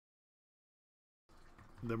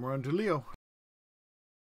Then we're on to Leo.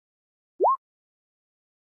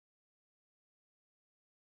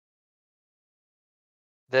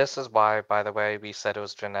 This is why, by the way, we said it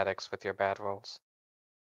was genetics with your bad rolls.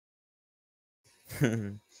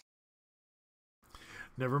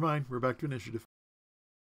 Never mind. We're back to initiative.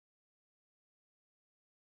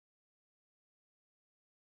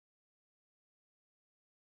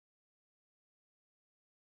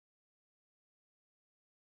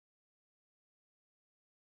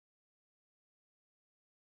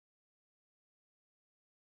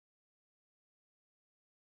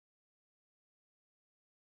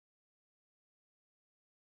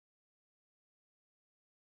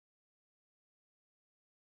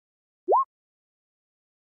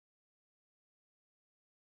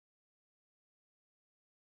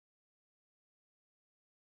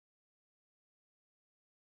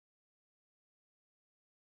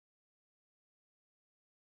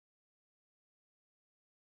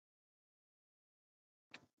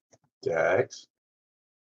 Dex.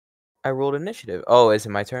 I rolled initiative. Oh, is it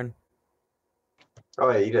my turn? Oh,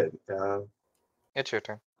 yeah, you did. It's your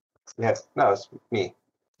turn. Yes. No, it's me.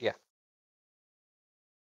 Yeah.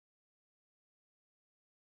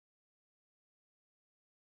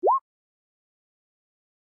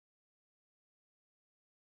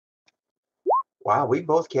 Wow, we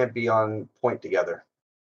both can't be on point together.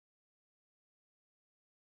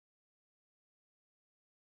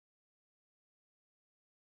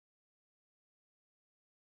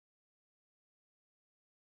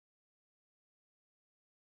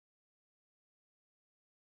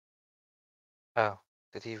 Oh,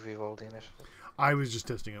 did he re-roll the initiative? I was just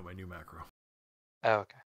testing out my new macro. Oh,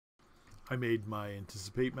 okay. I made my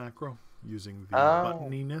anticipate macro using the Oh.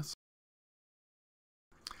 buttoniness.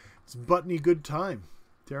 It's buttony good time.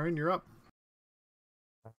 Taryn, you're up.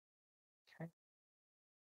 Okay.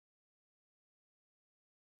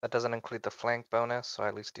 That doesn't include the flank bonus, so I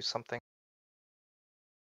at least do something.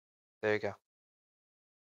 There you go.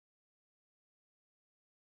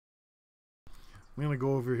 I'm going to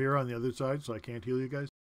go over here on the other side so I can't heal you guys.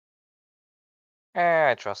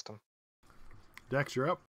 I trust him. Dex, you're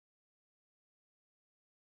up.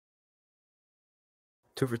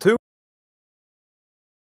 2 for 2.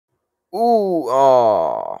 Ooh,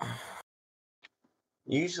 oh.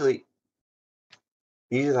 Usually,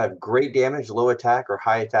 you either have great damage, low attack, or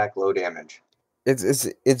high attack, low damage.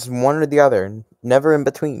 It's one or the other, never in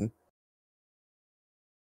between.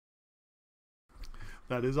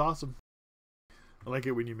 That is awesome. I like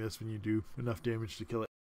it when you miss when you do enough damage to kill it.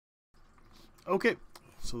 Okay,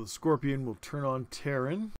 so the scorpion will turn on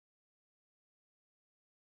Taryn.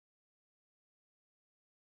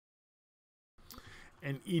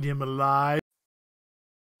 And eat him alive.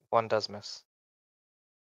 One does miss.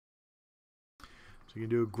 So you can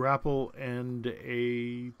do a grapple and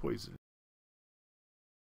a poison.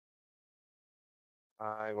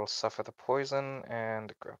 I will suffer the poison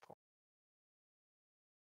and grapple.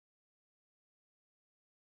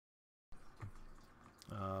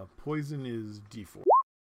 Poison is D4.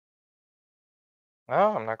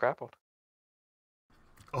 Oh, I'm not grappled.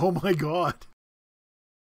 Oh my god.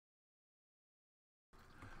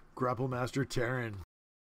 Grapple Master Taryn. I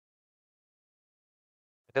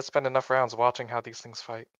did spend enough rounds watching how these things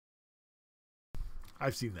fight.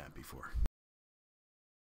 I've seen that before.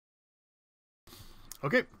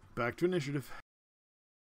 Okay, back to initiative.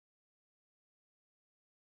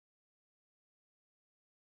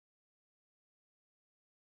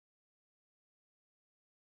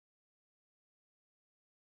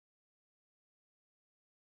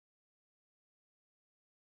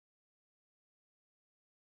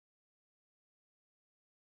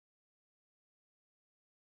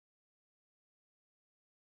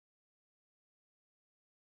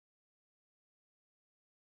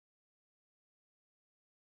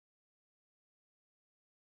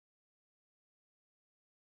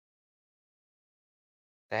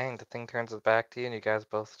 Dang, the thing turns its back to you and you guys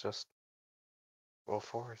both just roll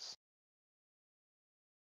fours.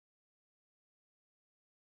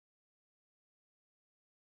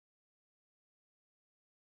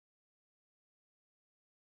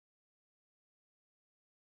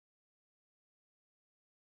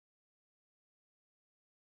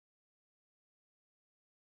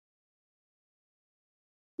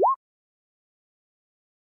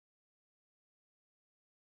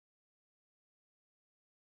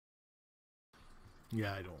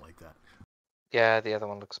 Yeah, I don't like that. Yeah, the other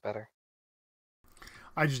one looks better.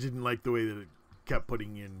 I just didn't like the way that it kept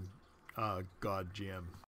putting in God GM.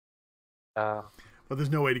 But there's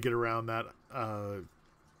no way to get around that.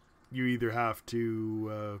 you either have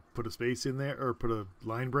to put a space in there or put a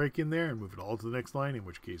line break in there and move it all to the next line, in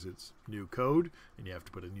which case it's new code and you have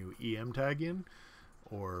to put a new EM tag in,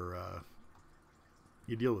 or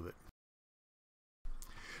you deal with it.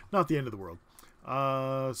 Not the end of the world.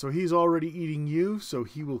 So he's already eating you, so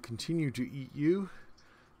he will continue to eat you.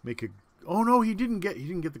 Make a... Oh no, he didn't get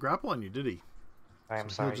the grapple on you, did he? I am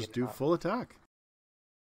So sorry. he'll just do full attack.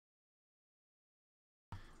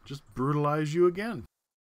 Just brutalize you again.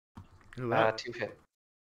 Look at that. 2 hit.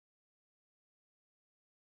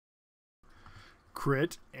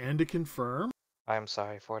 Crit and a confirm. I am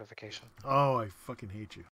sorry. Fortification. Oh, I fucking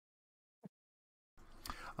hate you.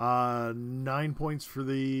 9 points for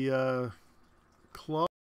the claw.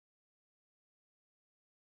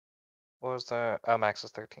 What was the... Oh, max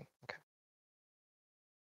is 13. Okay.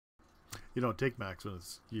 You don't take max when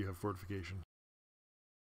you have fortification.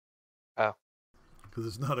 Oh. Because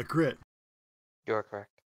it's not a crit. You're correct.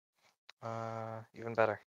 Even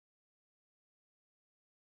better.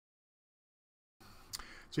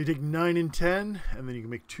 So you take 9 and 10, and then you can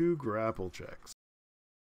make 2 grapple checks.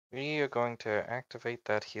 We are going to activate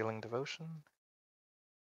that healing devotion.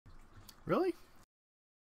 Really?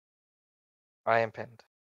 I am pinned.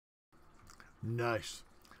 Nice.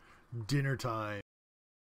 Dinner time.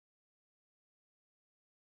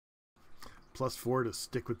 +4 to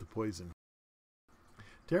stick with the poison.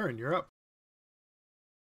 Taryn, you're up.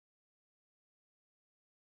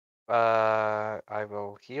 I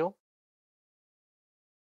will heal.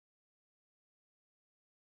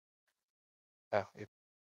 Oh,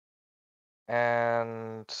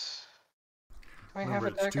 and do I have Remember,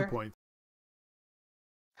 a it's 2 dagger? points.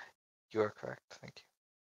 You are correct. Thank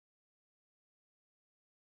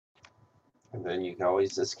you. And then you can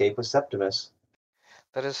always escape with Septimus.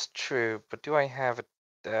 That is true, but do I have a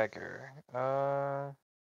dagger?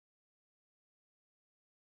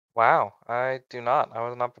 Wow, I do not. I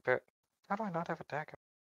was not prepared. How do I not have a dagger?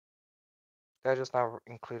 Did I just not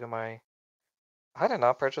include in my... I did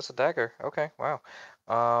not purchase a dagger. Okay, wow.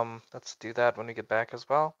 Let's do that when we get back as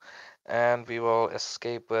well. And we will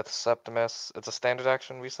escape with Septimus. It's a standard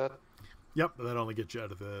action, we said? Yep, that only gets you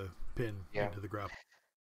out of the pin into the grapple.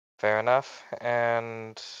 Fair enough.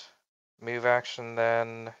 And move action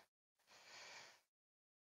then.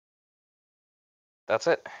 That's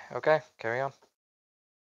it. Okay, carry on.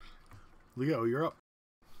 Leo, you're up.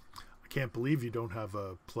 I can't believe you don't have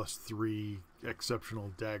a +3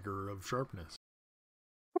 exceptional dagger of sharpness.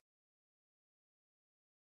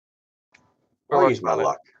 I'll use my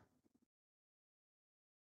luck.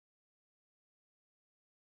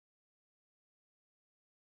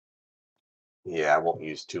 Yeah, I won't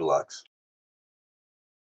use 2 lucks.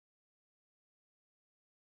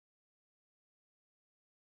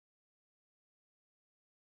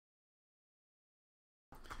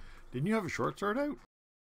 Didn't you have a short sword out?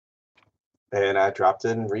 And I dropped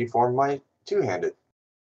it and reformed my 2-handed.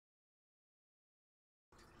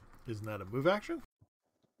 Isn't that a move action?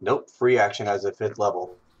 Nope, free action as a 5th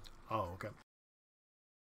level. Oh, okay.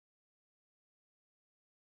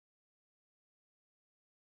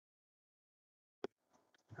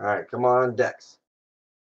 Alright, come on, Dex.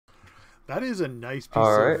 That is a nice piece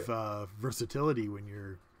Alright. of versatility when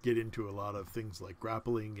you get into a lot of things like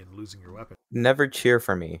grappling and losing your weapon. Never cheer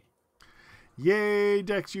for me. Yay,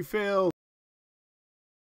 Dex, you failed!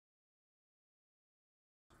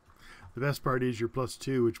 The best part is your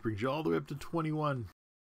 +2, which brings you all the way up to 21.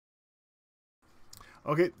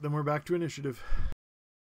 Okay, then we're back to initiative.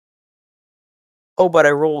 Oh, but I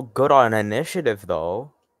roll good on initiative,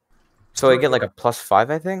 though. So I get like a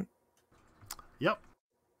 +5, I think? Yep.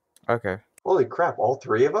 Okay. Holy crap, all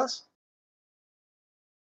 3 of us?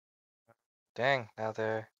 Dang, now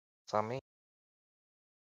it's on me.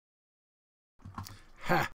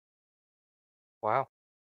 Ha! Wow.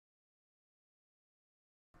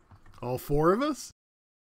 All 4 of us?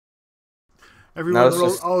 Everyone rolled.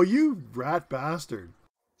 Just... Oh, you rat bastard.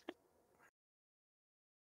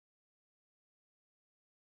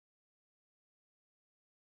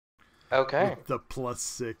 Okay. With the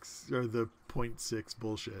 +6 or the 0.6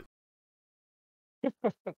 bullshit.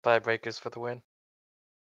 Tiebreakers for the win.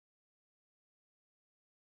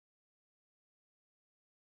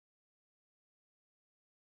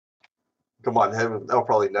 Come on, that'll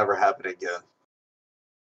probably never happen again.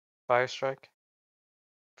 Fire strike.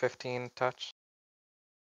 15 touch.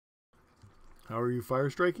 How are you fire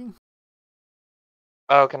striking?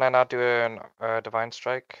 Oh, can I not do a divine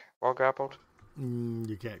strike while grappled?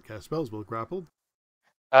 You can't cast spells while grappled.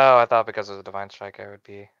 Oh, I thought because of the divine strike it would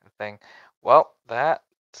be a thing. Well, that...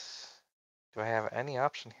 Do I have any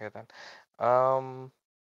option here then?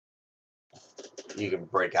 You can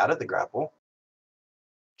break out of the grapple.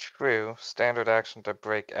 True. Standard action to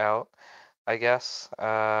break out, I guess.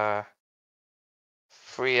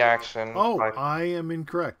 Free action. Oh, like- I am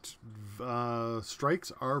incorrect.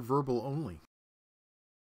 Strikes are verbal only.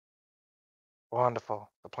 Wonderful.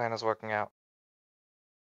 The plan is working out.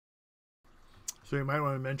 So you might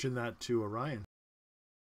want to mention that to Orion.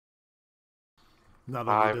 Not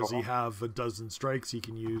I only does he will. have a dozen strikes he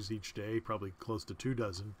can use each day, probably close to 2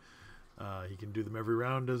 dozen, he can do them every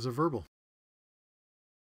round as a verbal.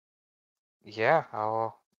 Yeah,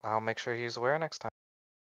 I'll make sure he's aware next time.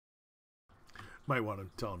 Might want to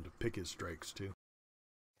tell him to pick his strikes too.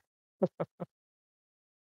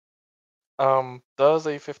 Does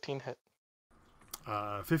a 15 hit?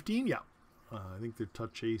 15, yeah. I think their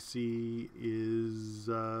touch AC is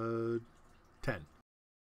 10.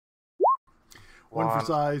 One for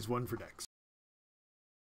size, one for dex.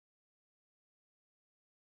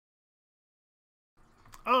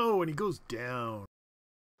 Oh, and he goes down.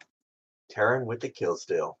 Taryn with the kill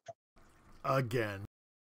steal. Again.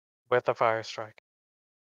 With a fire strike.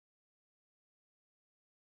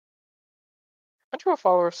 Aren't you a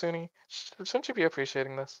follower of Suni? Shouldn't you be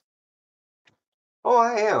appreciating this? Oh,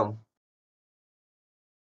 I am.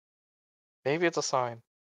 Maybe it's a sign.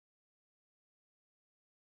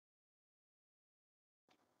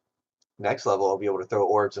 Next level, I'll be able to throw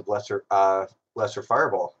orbs of lesser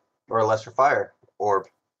fireball or a lesser fire orb.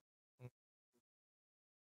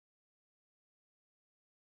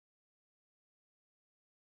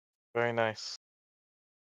 Very nice.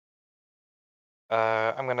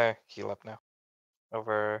 I'm gonna heal up now.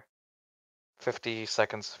 Over 50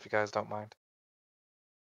 seconds, if you guys don't mind.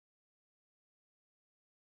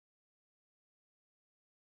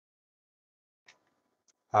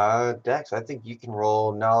 Dex, I think you can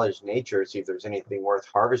roll knowledge nature, see if there's anything worth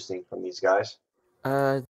harvesting from these guys.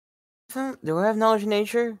 Do I have knowledge of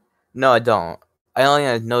nature? No, I don't. I only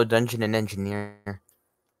have no dungeon and engineer.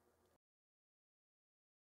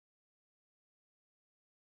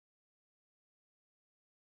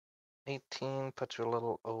 $18 puts you a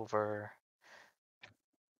little over.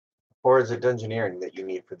 Or is it dungeoneering that you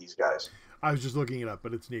need for these guys? I was just looking it up,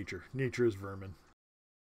 but it's nature. Nature is vermin.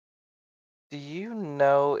 Do you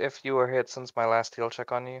know if you were hit since my last heal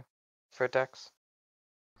check on you for Dex?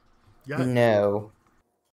 Yeah. No.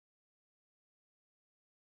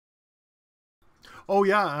 Oh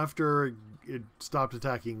yeah, after it stopped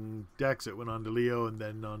attacking Dex, it went on to Leo and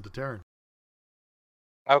then on to Taryn.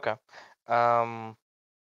 Okay.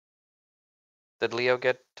 Did Leo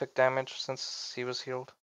took damage since he was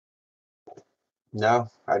healed? No,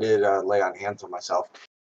 I did lay on hands on myself.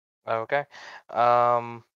 Okay.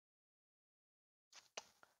 I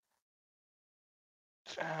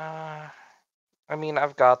mean,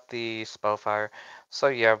 I've got the Spellfire, so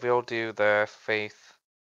yeah, we'll do the Faith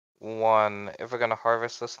 1. If we're gonna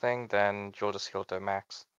harvest this thing, then you'll just heal to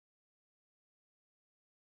max.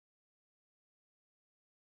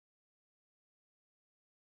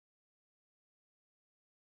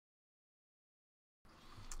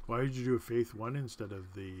 Why did you do a Faith 1 instead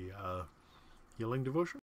of the Healing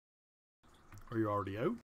Devotion? Are you already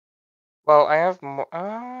out? Well, I have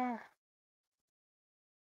more.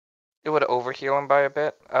 It would overheal him by a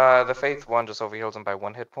bit. The Faith 1 just overheals him by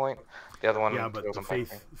 1 hit point. The other one Yeah, but heals the him by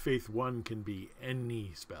 3. Faith 1 can be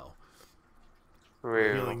any spell.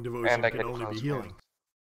 True. Healing Devotion And I can get only be close healing. wounds.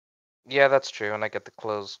 Yeah, that's true, and I get the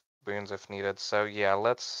close wounds if needed. So yeah,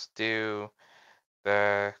 let's do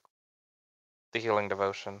the Healing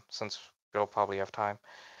Devotion, since we'll probably have time.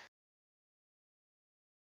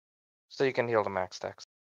 So you can heal the max dex.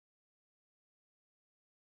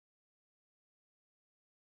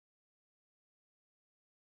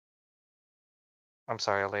 I'm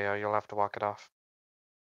sorry, Leo, you'll have to walk it off.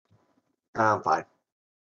 I'm fine.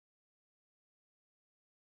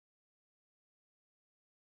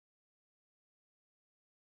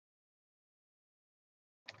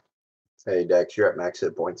 Hey, Dex, you're at max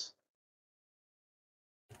hit points.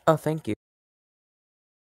 Oh, thank you.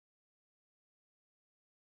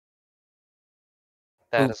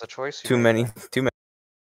 That Ooh, is a choice you Too made many. there. Too many.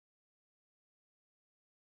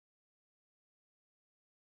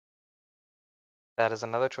 That is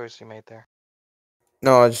another choice you made there.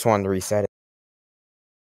 No, I just wanted to reset it.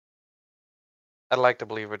 I'd like to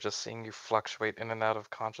believe we're just seeing you fluctuate in and out of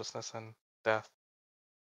consciousness and death.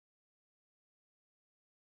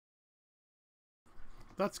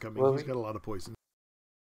 That's coming. Will He's we? got a lot of poison.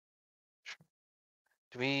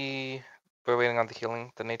 We're waiting on the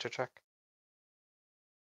healing, the nature check?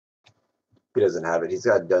 He doesn't have it. He's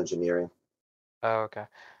got dungeoneering. Oh, okay.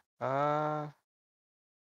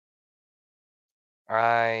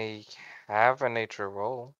 I have a nature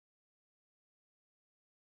roll.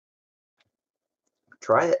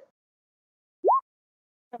 Try it.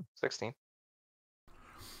 16.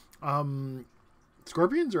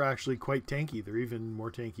 Scorpions are actually quite tanky. They're even more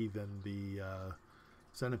tanky than the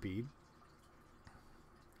centipede.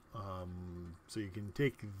 So you can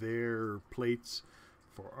take their plates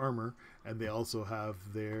for armor, and they also have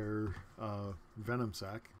their venom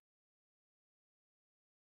sac.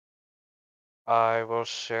 I will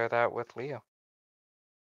share that with Leo.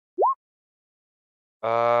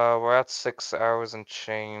 We're at 6 hours and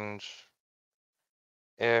change.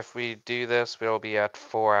 If we do this, we'll be at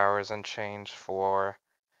 4 hours and change for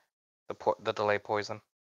the delay poison.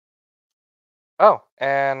 Oh,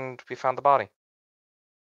 and we found the body.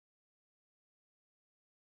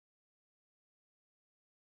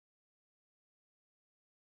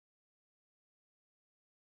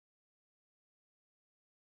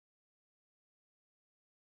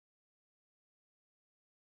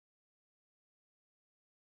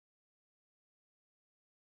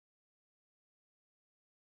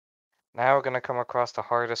 Now we're gonna come across the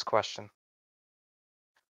hardest question.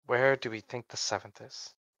 Where do we think the 7th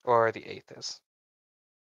is? Or the 8th is?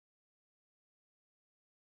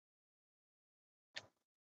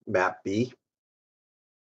 Map B.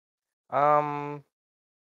 Well,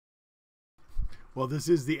 this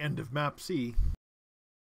is the end of Map C.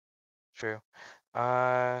 True.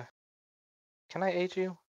 Can I aid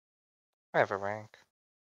you? I have a rank.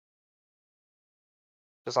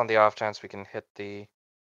 Just on the off chance we can hit the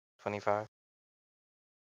 25.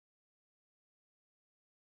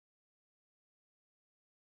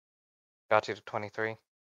 Got you to 23.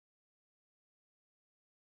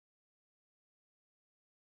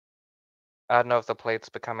 I don't know if the plates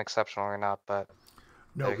become exceptional or not, but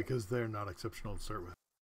No, because they're not exceptional to start with.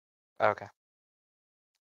 okay.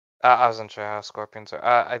 I wasn't sure how scorpions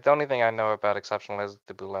are. The only thing I know about exceptional is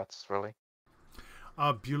the boulettes, really.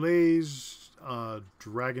 Bulays,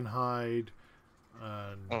 Dragonhide,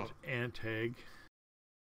 and Antag.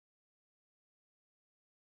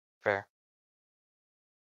 Fair.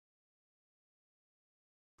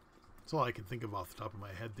 That's all I can think of off the top of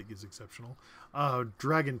my head that is exceptional.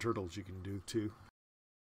 Dragon turtles you can do too.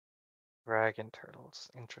 Dragon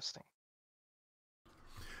turtles. Interesting.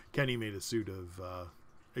 Kenny made a suit of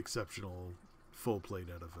exceptional full plate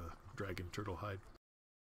out of a dragon turtle hide.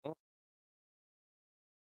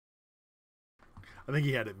 I think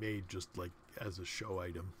he had it made just like as a show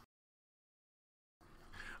item.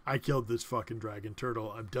 I killed this fucking dragon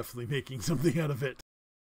turtle. I'm definitely making something out of it.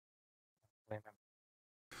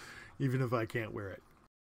 Even if I can't wear it.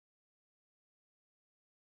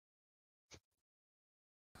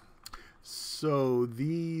 So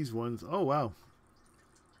these ones, oh wow.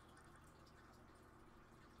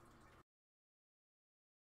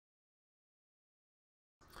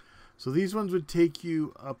 So these ones would take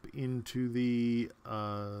you up into the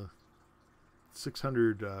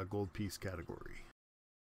 600 gold piece category.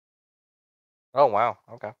 Oh, wow.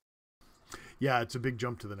 Okay. Yeah, it's a big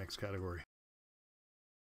jump to the next category.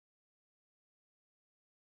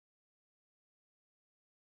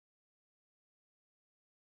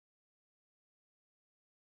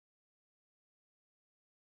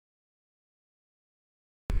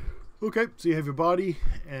 Okay, so you have your body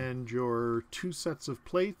and your 2 sets of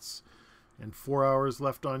plates and 4 hours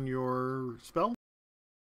left on your spell.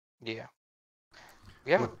 Yeah.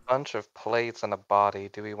 We have a bunch of plates and a body.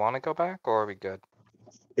 Do we want to go back or are we good?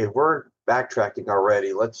 If we're backtracking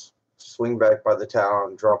already, let's swing back by the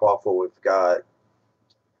town, drop off what we've got,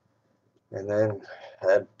 and then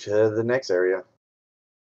head to the next area.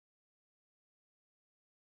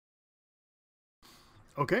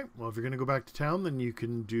 Okay, well, if you're going to go back to town, then you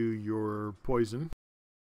can do your poison.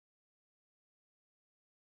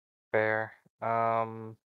 Fair.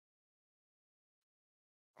 The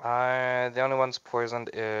only one's poisoned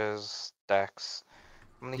is Dex.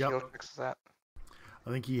 How many heal checks is that?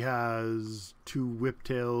 I think he has 2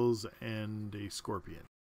 whiptails and a scorpion.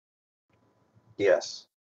 Yes.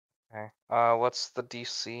 Okay. What's the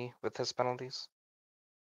DC with his penalties?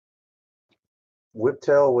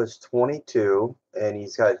 Whiptail was 22, and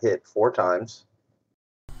he's got hit 4 times.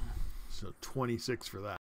 So 26 for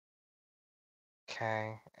that.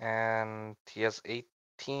 Okay, and he has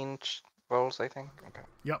 18 rolls, I think. Okay.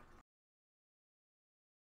 Yep.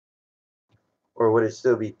 Or would it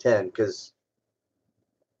still be 10? Because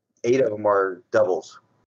 8 of them are doubles.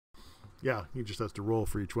 Yeah, he just has to roll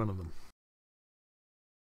for each one of them.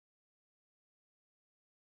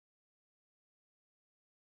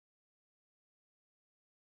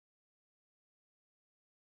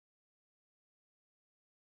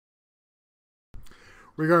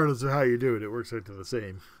 regardless of how you do it, it works out to the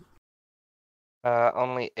same.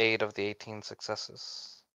 Only 8 of the 18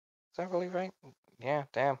 successes. Is that really right? Yeah,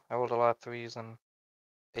 damn. I rolled a lot of 3s and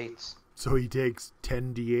 8s. So he takes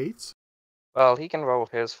 10 d8s? Well, he can roll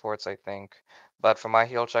his forts, I think. But for my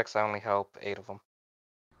heal checks, I only help 8 of them.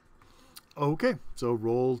 Okay, so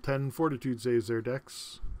roll 10 fortitude saves there,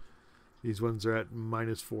 Dex. These ones are at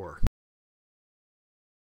 -4.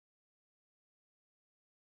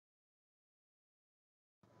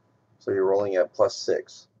 So you're rolling at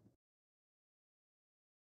 +6.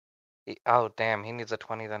 Oh, damn. He needs a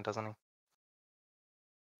 20 then, doesn't he?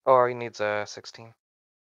 Or he needs a 16.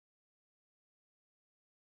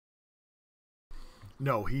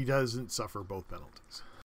 No, he doesn't suffer both penalties.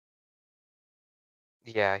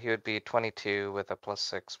 Yeah, he would be 22 with a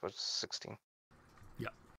 +6, which is 16. Yeah.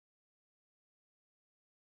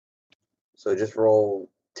 So just roll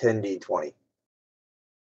 10d20.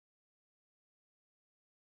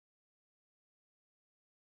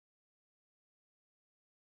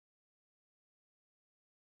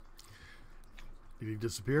 Did he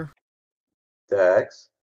disappear? Dex.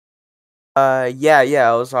 Yeah,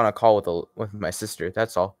 I was on a call with my sister.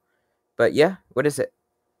 That's all. But yeah, what is it?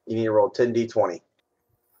 You need to roll 10d20.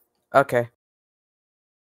 Okay.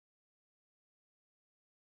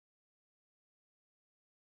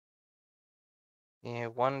 Yeah,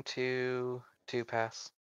 1, 2, 2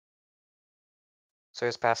 pass. So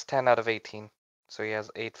he's passed 10 out of 18. So he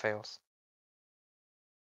has 8 fails.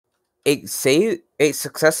 8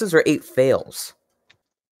 successes or 8 fails?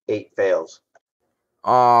 8 fails.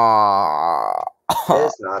 Ah.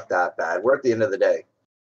 It's not that bad. We're at the end of the day.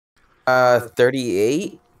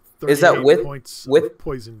 38. 38 Is that points with of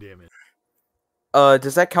poison damage.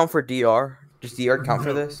 does that count for DR? Does DR count for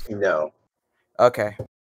No. this? No. Okay.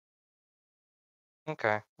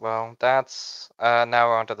 Okay, well, that's... now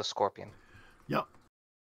we're on to the Scorpion. Yep.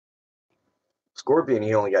 Scorpion,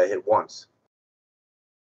 he only got hit once.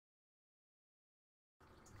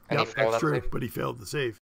 And he Yep, failed that's that true, save. but he failed the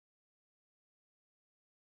save.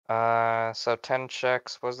 So 10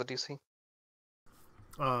 checks. What was the DC?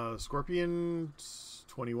 Scorpion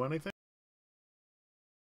 21, I think.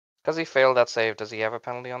 Because he failed that save, does he have a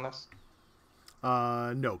penalty on this?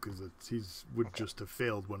 No, because he's would Okay. just have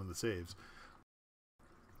failed one of the saves,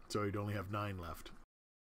 so he'd only have 9 left.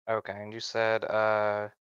 Okay, and you said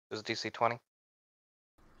it was DC 20?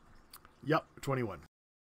 Yep, 21.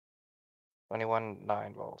 21,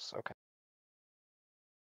 9 rolls. Okay.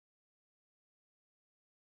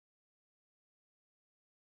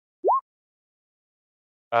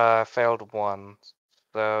 Failed 1,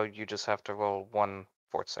 so you just have to roll 1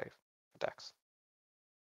 fort save for Dex.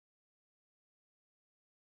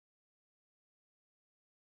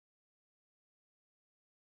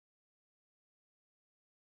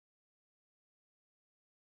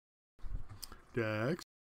 Dex.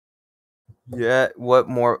 Yeah. What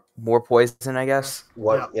more poison? I guess.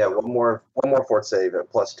 What? Yeah, one more fort save at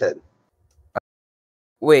 +10.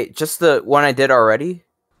 Wait, just the one I did already.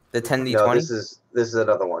 The 10d20. No, this is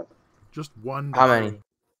another one. Just one. How many?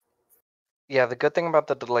 Yeah, the good thing about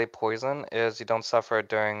the delay poison is you don't suffer it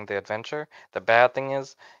during the adventure. The bad thing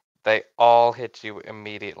is they all hit you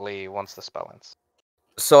immediately once the spell ends.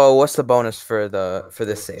 So what's the bonus for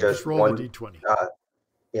this save? Just roll one the d20.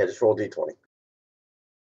 Yeah, just roll d20.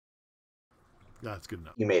 That's good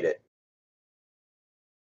enough. You made it.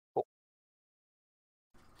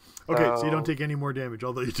 Okay, so you don't take any more damage,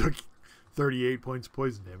 although you took 38 points of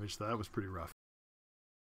poison damage, so that was pretty rough.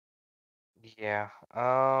 Yeah.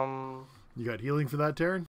 You got healing for that,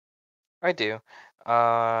 Taryn? I do.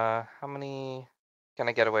 How many can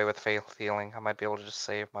I get away with healing? I might be able to just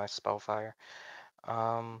save my spellfire.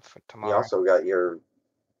 For You tomorrow. also got your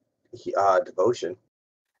devotion.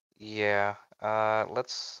 Yeah.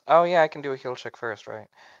 Let's. Oh yeah, I can do a heal check first, right?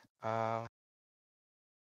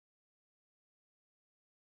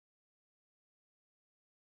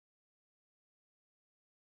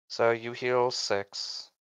 So you heal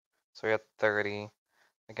 6, so you're at 30.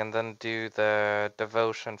 I can then do the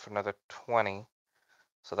devotion for another 20,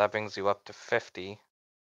 so that brings you up to 50.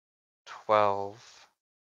 12.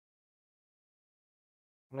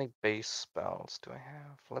 How many base spells do I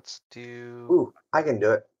have? Let's do. Ooh, I can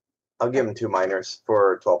do it. I'll give him 2 minors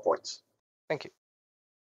for 12 points. Thank you.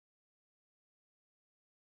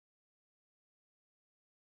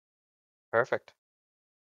 Perfect.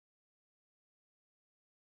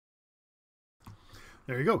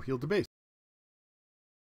 There you go, healed the base.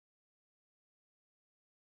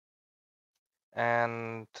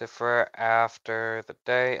 And for after the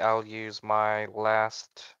day, I'll use my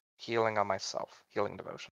last healing on myself, healing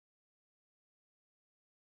devotion.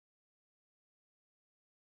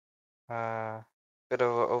 Bit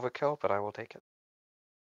of a overkill, but I will take it.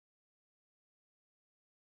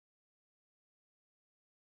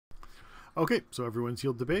 Okay, so everyone's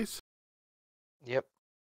healed the base. Yep.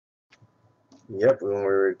 Yep, when we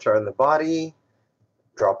return the body,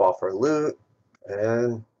 drop off our loot,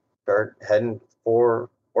 and start heading for.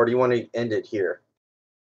 Or do you want to end it here?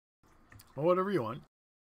 Well, whatever you want.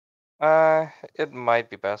 It might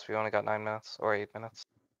be best. We only got 9 minutes or 8 minutes.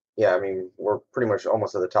 Yeah, I mean, we're pretty much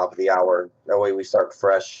almost at the top of the hour. That way we start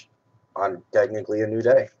fresh on technically a new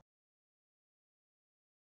day.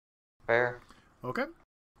 Fair. Okay.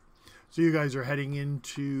 So you guys are heading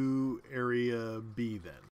into Area B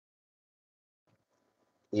then?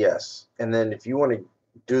 Yes. And then if you want to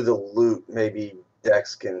do the loot, maybe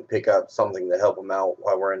Dex can pick up something to help him out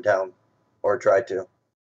while we're in town. Or try to.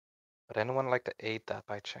 Would anyone like to aid that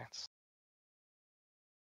by chance?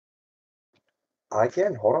 I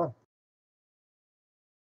can. Hold on.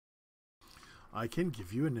 I can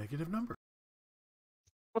give you a negative number.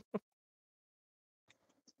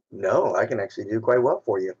 No, I can actually do quite well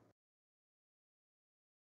for you.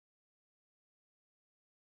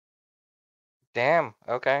 Damn.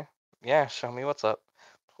 Okay. Yeah, show me what's up.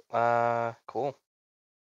 Cool.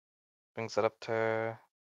 Brings it up to.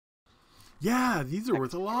 Yeah, these are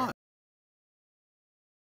worth a lot.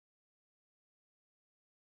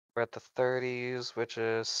 We're at the 30s, which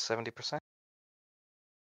is 70%.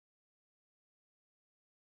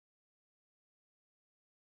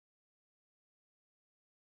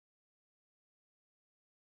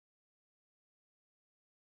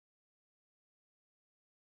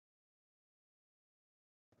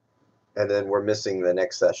 And then we're missing the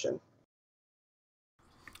next session.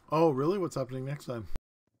 Oh, really? What's happening next time?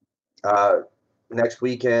 Next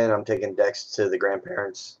weekend, I'm taking Dex to the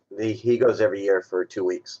grandparents. He goes every year for 2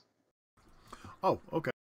 weeks. Oh,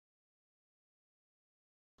 okay.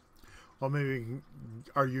 Well, maybe.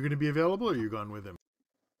 Are you going to be available, or are you going with him?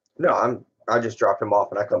 No, I just drop him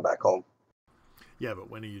off and I come back home. Yeah, but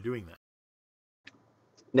when are you doing that?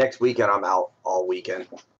 Next weekend, I'm out all weekend.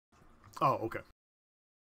 Oh, okay.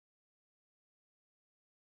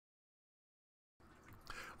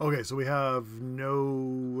 Okay, so we have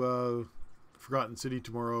no Forgotten City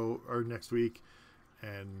tomorrow or next week.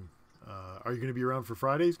 And are you going to be around for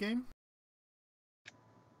Friday's game?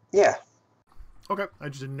 Yeah. Okay, I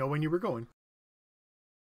just didn't know when you were going.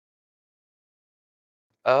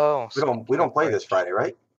 Oh, We don't play this Friday,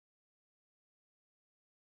 right?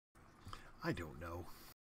 I don't know.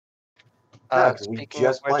 Yeah, 'cause we Speaking of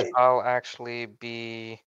just which, played. I'll actually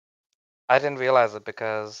be. I didn't realize it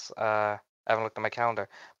because I haven't looked at my calendar,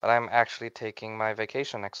 but I'm actually taking my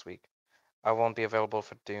vacation next week. I won't be available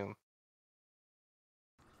for Doom.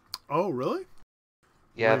 Oh, really?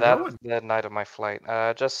 Yeah, Where are you that's going? the night of my flight.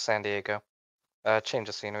 Just San Diego. Change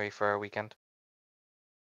of scenery for a weekend.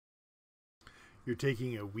 You're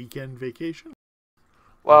taking a weekend vacation?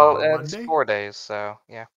 Well, On it's Monday? 4 days, so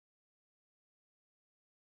yeah.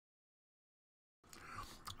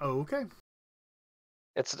 Oh, okay.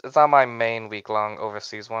 It's not my main week-long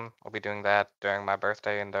overseas one. I'll be doing that during my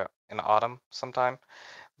birthday in autumn sometime.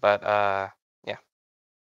 But yeah.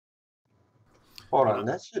 Hold on,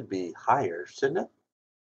 that should be higher, shouldn't it?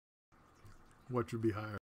 What should be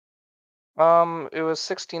higher? It was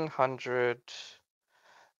 1,600.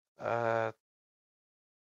 Never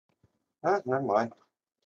mind.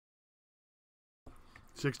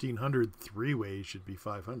 1,600 three-way should be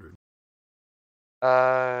 500.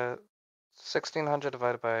 1,600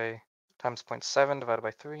 divided by times 0.7 divided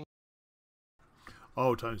by 3.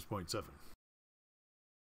 Oh, times 0.7.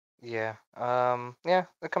 Yeah. Yeah,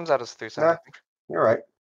 it comes out as 370. You're right.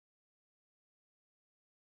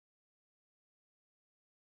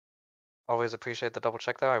 Always appreciate the double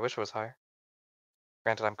check though. I wish it was higher.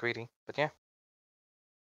 Granted, I'm greedy, but yeah.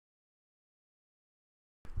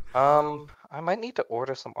 I might need to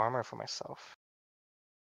order some armor for myself.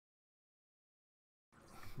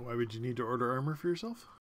 Why would you need to order armor for yourself?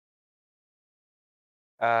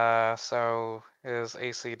 So his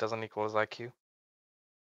AC doesn't equal his IQ.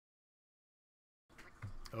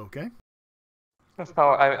 Okay. No,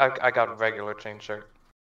 I got regular chain shirt.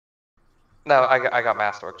 No, I got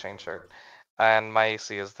Masterwork chain shirt, and my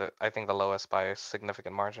AC is I think the lowest by a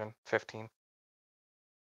significant margin, 15.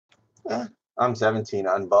 I'm 17,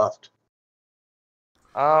 unbuffed.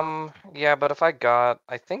 Yeah, but if I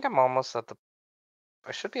think I'm almost at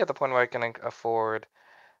I should be at the point where I can afford,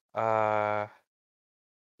 yeah,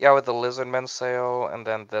 with the Lizardman sale and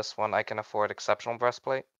then this one, I can afford Exceptional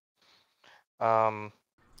Breastplate.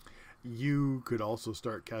 You could also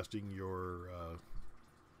start casting your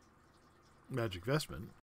Magic Vestment.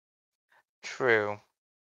 True.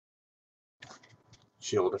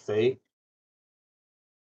 Shield of Fate.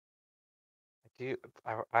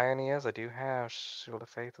 Irony is, I do have Shield of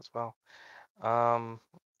Faith as well. And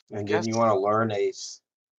guess didn't you want to learn a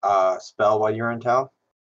spell while you're in town?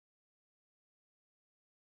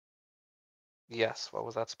 yes. What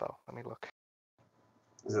was that spell? Let me look.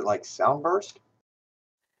 Is it like Sound Burst?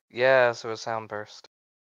 Yes, it was Sound Burst.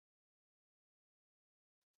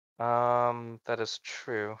 That is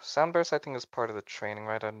true. Sound Burst, I think, is part of the training,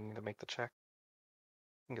 right? I don't need to make the check.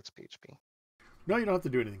 I think it's PHP. No, you don't have to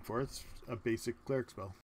do anything for it. It's a basic cleric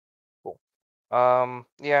spell. Cool.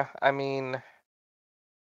 Yeah, I mean,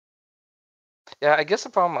 yeah, I guess the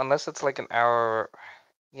problem, unless it's like an hour,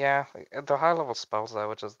 yeah, the high level spells though,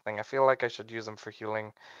 which is the thing. I feel like I should use them for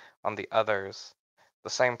healing on the others. At the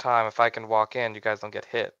same time, if I can walk in, you guys don't get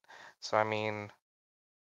hit. So I mean,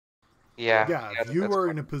 yeah, Yeah, if you it's are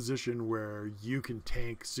in a position where you can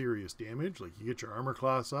tank serious damage, like you get your armor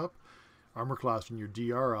class and your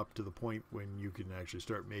DR up to the point when you can actually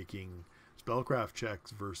start making spellcraft checks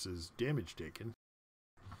versus damage taken.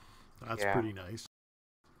 That's yeah. pretty nice.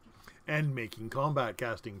 And making combat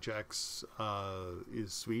casting checks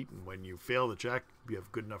is sweet. And when you fail the check, you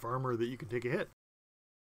have good enough armor that you can take a hit.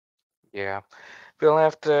 Yeah, we'll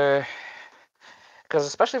have to, because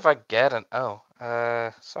especially if I get an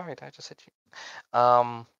sorry, did I just hit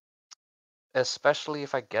you? Especially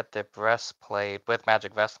if I get the breastplate with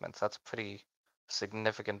magic vestments, that's a pretty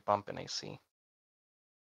significant bump in AC.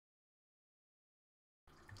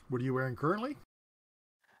 What are you wearing currently?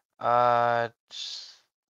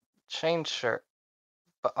 Chain shirt,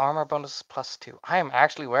 but armor bonus is +2. I am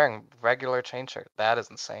actually wearing regular chain shirt. That is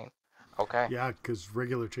insane. Okay. Yeah, because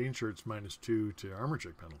regular chain shirt's -2 to armor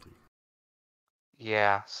check penalty.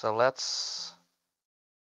 Yeah, so let's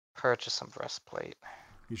purchase some breastplate.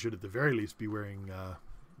 You should at the very least be wearing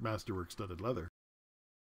masterwork studded leather.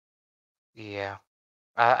 Yeah.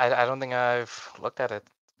 I don't think I've looked at it.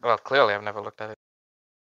 Well, clearly I've never looked at it.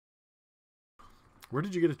 Where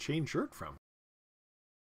did you get a chain shirt from?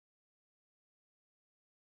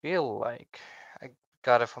 Feel like I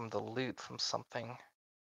got it from the loot from something.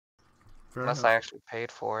 Fair Unless enough. I actually paid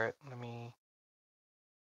for it. Let me.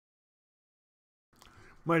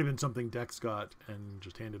 Might have been something Dex got and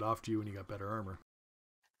just handed off to you when you got better armor.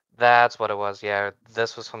 That's what it was. Yeah,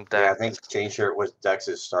 this was from Dex. Yeah, I think chain shirt was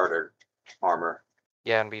Dex's starter armor.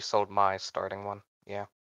 Yeah, and we sold my starting one. Yeah.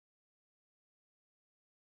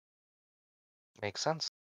 Makes sense.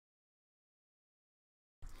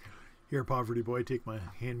 Here, poverty boy, take my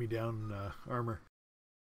hand-me-down armor.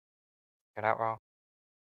 You're not wrong.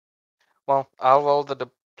 Well, I'll roll the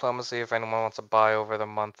diplomacy if anyone wants to buy over the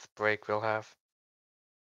month break we'll have.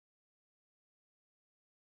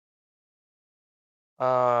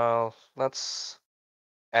 Let's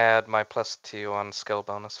add my +2 on skill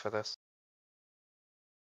bonus for this.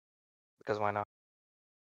 Because why not?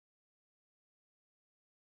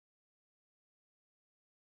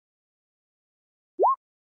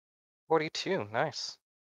 $42, nice.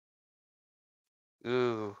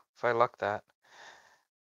 Ooh, if I luck that.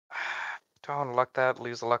 Do I want to luck that,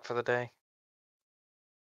 lose the luck for the day?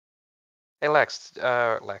 Hey Lex,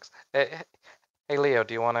 Hey, Leo,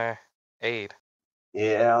 do you want to aid?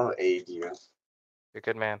 Yeah, I'll aid you. You're a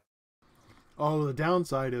good man. Oh, the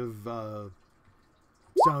downside of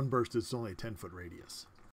Soundburst is it's only a 10-foot radius.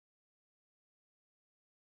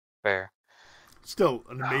 Fair. Still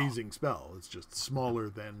an amazing spell. It's just smaller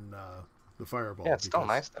than the fireball. Yeah, it's still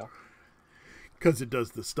nice though. Because it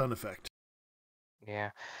does the stun effect.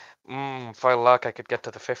 Yeah. If I luck, I could get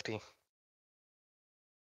to the 50.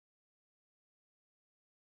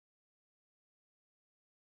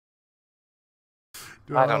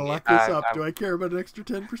 Do I want to don't lock need- this up? Do I care about an extra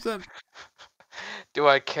 10%? Do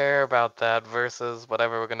I care about that versus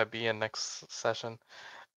whatever we're gonna be in next session?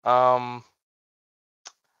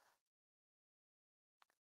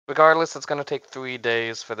 Regardless, it's gonna take 3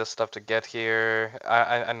 days for this stuff to get here.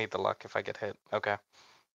 I need the luck if I get hit. Okay.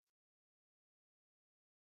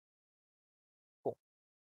 Cool.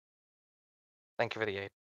 Thank you for the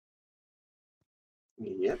aid.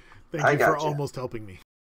 Yep. Thank I you for gotcha. almost helping me.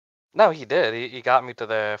 No, he did. He got me to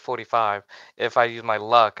the 45. If I used my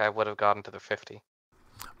luck, I would have gotten to the 50.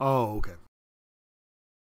 Oh, okay.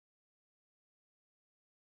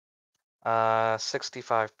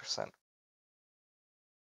 65%.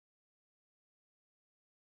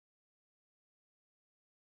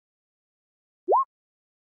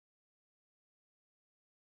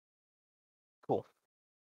 Cool.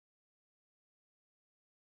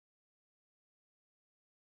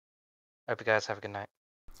 Hope you guys have a good night.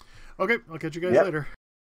 Okay, I'll catch you guys Yep. later.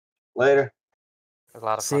 Later. It was a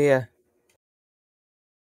lot of fun. See ya.